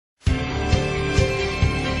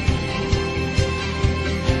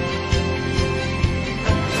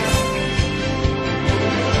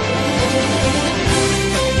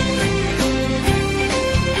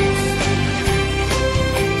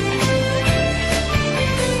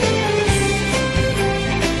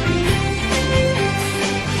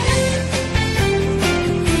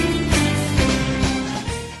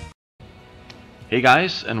Hey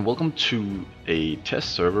guys, and welcome to a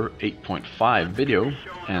test server 8.5 video,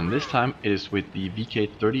 and this time it is with the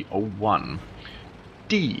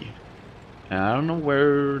VK30.01D. And I don't know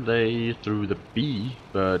where they threw the B,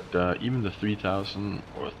 but even the 3000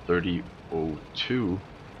 or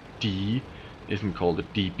 3002D isn't called a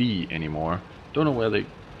DB anymore. Don't know where they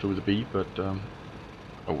threw the B, but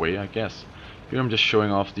away I guess. Here I'm just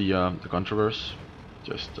showing off the controversy,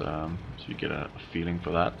 just so you get a feeling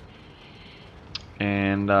for that.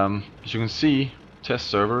 And as you can see, test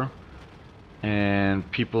server,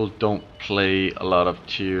 and people don't play a lot of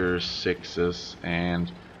tier 6s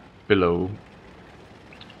and below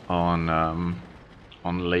on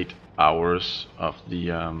late hours of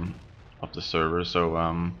the server. So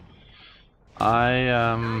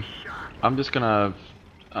I'm just gonna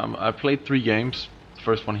I played 3 games. The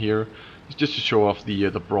first one here is just to show off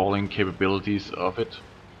the brawling capabilities of it.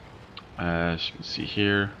 As you can see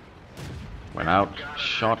here. Went out,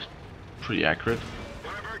 shot, pretty accurate.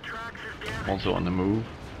 Also on the move,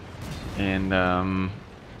 and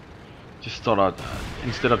just thought I'd,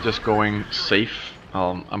 instead of just going safe,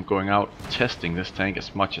 I'm going out testing this tank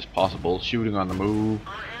as much as possible, shooting on the move,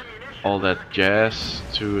 all that jazz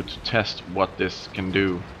to test what this can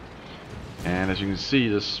do. And as you can see,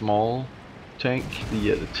 this small tank,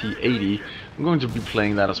 the T80, I'm going to be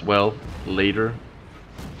playing that as well later,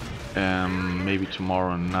 maybe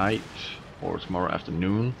tomorrow night or tomorrow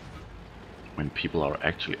afternoon when people are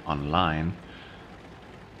actually online.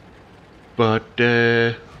 But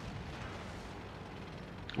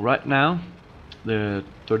right now the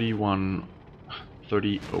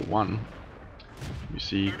 30.01, you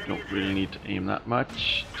see, don't really need to aim that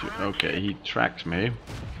much okay, he tracked me,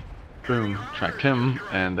 boom, tracked him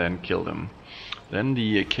and then killed him. Then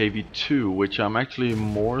the KV2, which I'm actually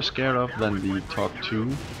more scared of than the Talk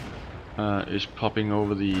 2, is popping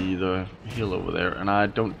over the hill over there, and I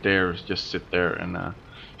don't dare just sit there and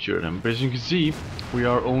shoot at him. But as you can see, we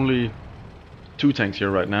are only 2 tanks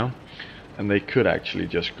here right now, and they could actually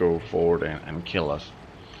just go forward and kill us.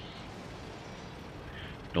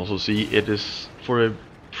 You can also see it is, for a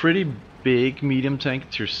pretty big medium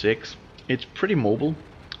tank tier 6, it's pretty mobile.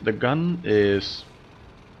 The gun is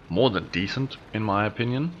more than decent in my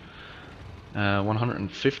opinion.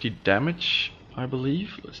 150 damage, I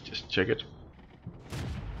believe. Let's just check it.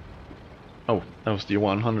 Oh, that was the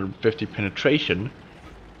 150 penetration.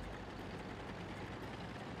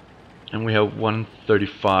 And we have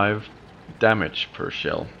 135 damage per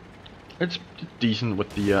shell. It's decent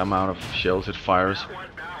with the amount of shells it fires.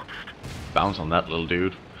 Bounce on that little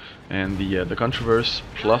dude. And the controversy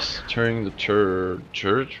plus turning the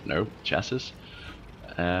chassis.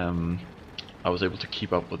 I was able to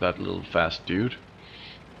keep up with that little fast dude.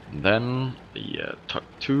 And then the Tuck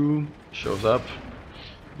 2 shows up.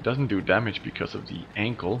 It doesn't do damage because of the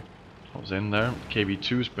ankle. I was in there.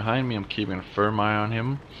 KV2 is behind me. I'm keeping a firm eye on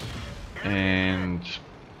him. And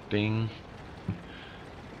ding.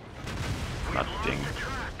 Not ding.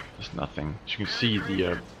 There's nothing. As you can see,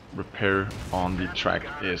 the repair on the track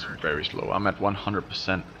is very slow. I'm at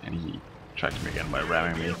 100% and he tracked me again by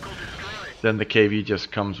ramming me. Then the KV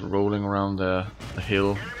just comes rolling around the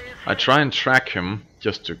hill. I try and track him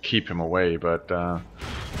just to keep him away, but that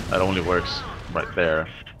only works right there.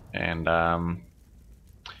 And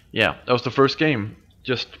yeah, that was the first game,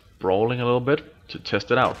 just brawling a little bit to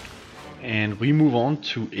test it out. And we move on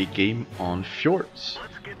to a game on fjords,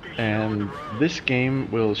 and this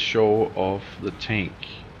game will show off the tank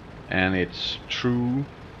and its true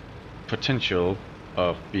potential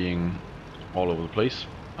of being all over the place,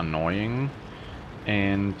 annoying,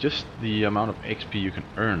 and just the amount of XP you can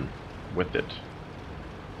earn with it.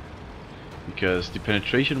 Because the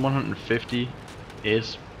penetration 150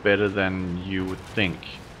 is better than you would think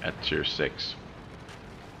at tier 6.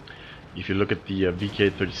 If you look at the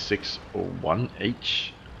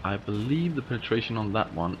VK30.01H, I believe the penetration on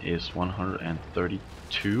that one is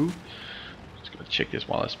 132. Just gonna check this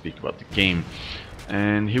while I speak about the game.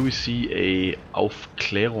 And here we see a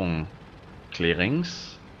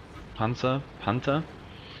Panther.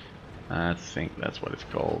 I think that's what it's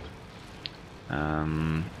called.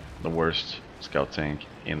 The worst scout tank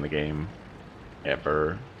in the game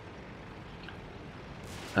ever.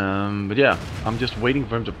 But yeah, I'm just waiting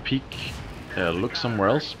for him to look somewhere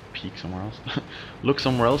else, look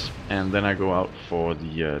somewhere else, and then I go out for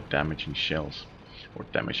the damaging shells or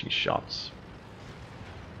damaging shots.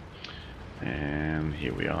 And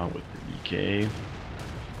here we are with the VK.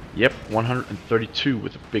 Yep, 132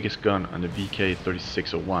 with the biggest gun on the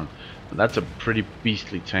VK30.01. And that's a pretty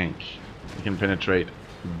beastly tank. You can penetrate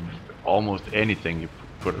almost anything you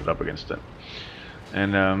put it up against it.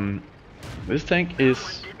 And This tank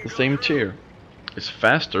is the same tier. It's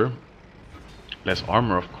faster, less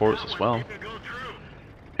armor of course as well,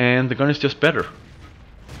 and the gun is just better.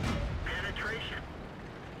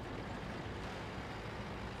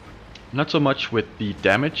 Not so much with the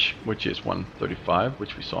damage, which is 135,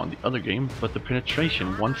 which we saw in the other game, but the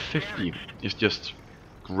penetration, 150, is just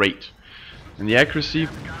great. And the accuracy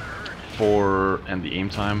and the aim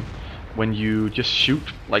time, when you just shoot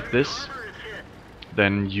like this,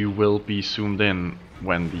 then you will be zoomed in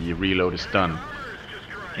when the reload is done.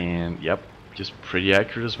 And yep, just pretty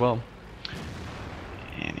accurate as well.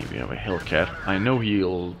 And here we have a Hellcat. I know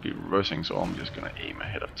he'll be reversing, so I'm just gonna aim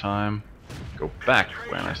ahead of time. Go back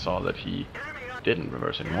when I saw that he didn't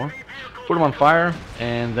reverse anymore. Put him on fire,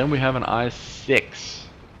 and then we have an I-6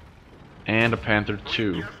 and a Panther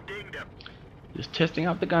 2. Just testing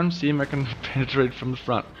out the gun, see if I can penetrate from the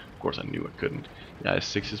front. Of course I knew I couldn't. The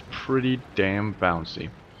I-6 is pretty damn bouncy.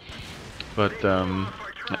 But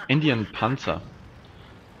Indian Panzer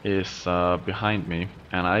is behind me,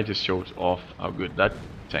 and I just showed off how good that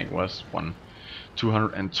tank was.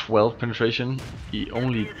 212 penetration. He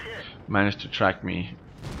only managed to track me,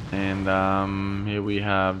 and here we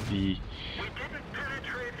have the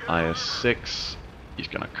IS-6. He's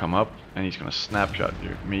gonna come up and he's gonna snapshot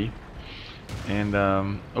me, and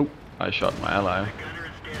oh, I shot my ally.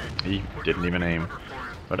 He didn't even aim,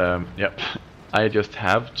 but yep, I just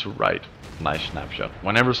have to write nice snapshot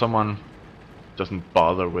whenever someone doesn't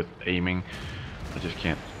bother with aiming. I just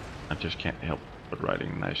can't help but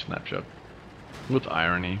writing nice snapshot with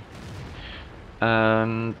irony.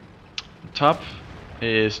 And top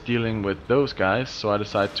is dealing with those guys, so I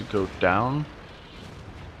decide to go down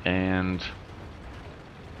and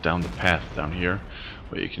down the path down here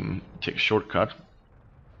where you can take a shortcut.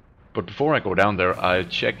 But before I go down there, I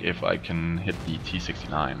check if I can hit the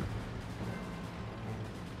T69.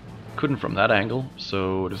 Couldn't from that angle,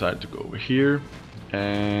 so decided to go over here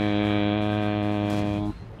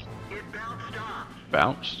and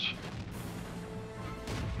bounced,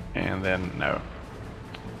 and then no,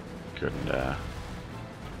 couldn't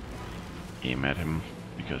aim at him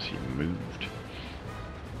because he moved.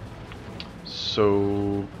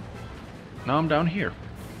 So now I'm down here,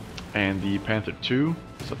 and the Panther 2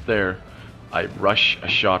 is up there. I rush a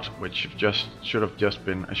shot, which should have just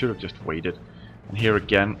waited. And here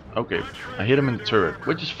again, okay, I hit him in the turret,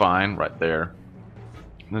 which is fine right there.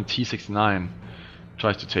 And then T69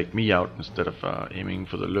 tries to take me out instead of aiming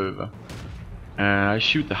for the Löwe. And I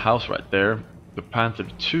shoot the house right there. The Panther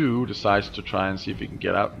 2 decides to try and see if he can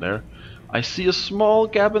get out there. I see a small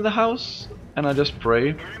gap in the house, and I just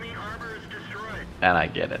pray, and I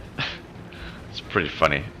get it. It's pretty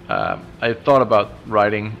funny. I thought about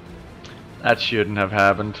writing, that shouldn't have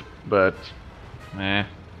happened, but meh.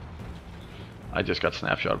 I just got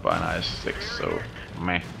snapshot by an IS-6, so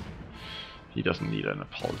meh. He doesn't need an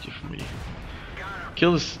apology from me.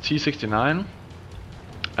 Kill this T69,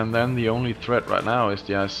 and then the only threat right now is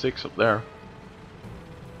the IS-6 up there.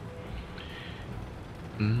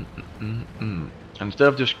 Instead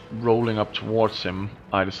of just rolling up towards him,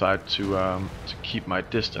 I decide to keep my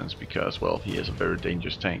distance because, well, he is a very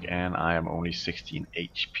dangerous tank, and I am only 16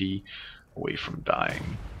 HP away from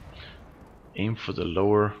dying. Aim for the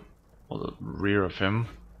lower or the rear of him,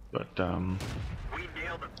 but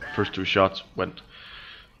first two shots went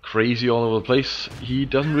crazy all over the place. He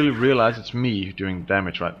doesn't really realize it's me doing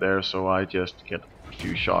damage right there, so I just get a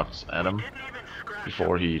few shots at him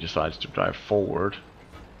before he decides to drive forward,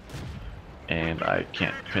 and I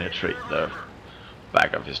can't penetrate the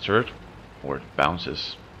back of his turret, or it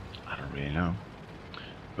bounces, I don't really know.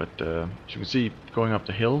 But as you can see, going up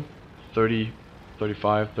the hill, 30,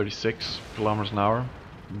 35, 36 kilometers an hour.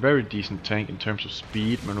 Very decent tank in terms of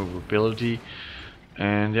speed, maneuverability,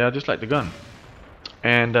 and yeah, just like the gun.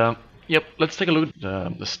 And yep, let's take a look at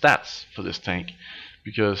the stats for this tank,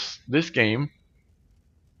 because this game,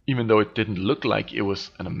 even though it didn't look like it was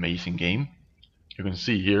an amazing game, you can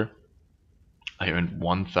see here I earned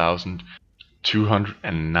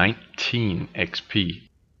 1,219 XP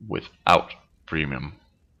without premium.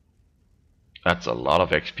 That's a lot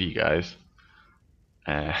of XP, guys.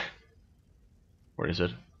 Where is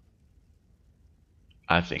it?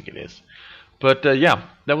 I think it is. But yeah,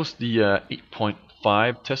 that was the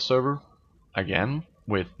 8.5 test server, again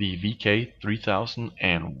with the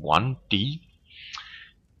VK30.01D.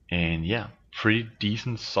 And yeah, pretty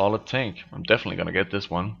decent solid tank. I'm definitely gonna get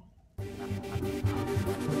this one.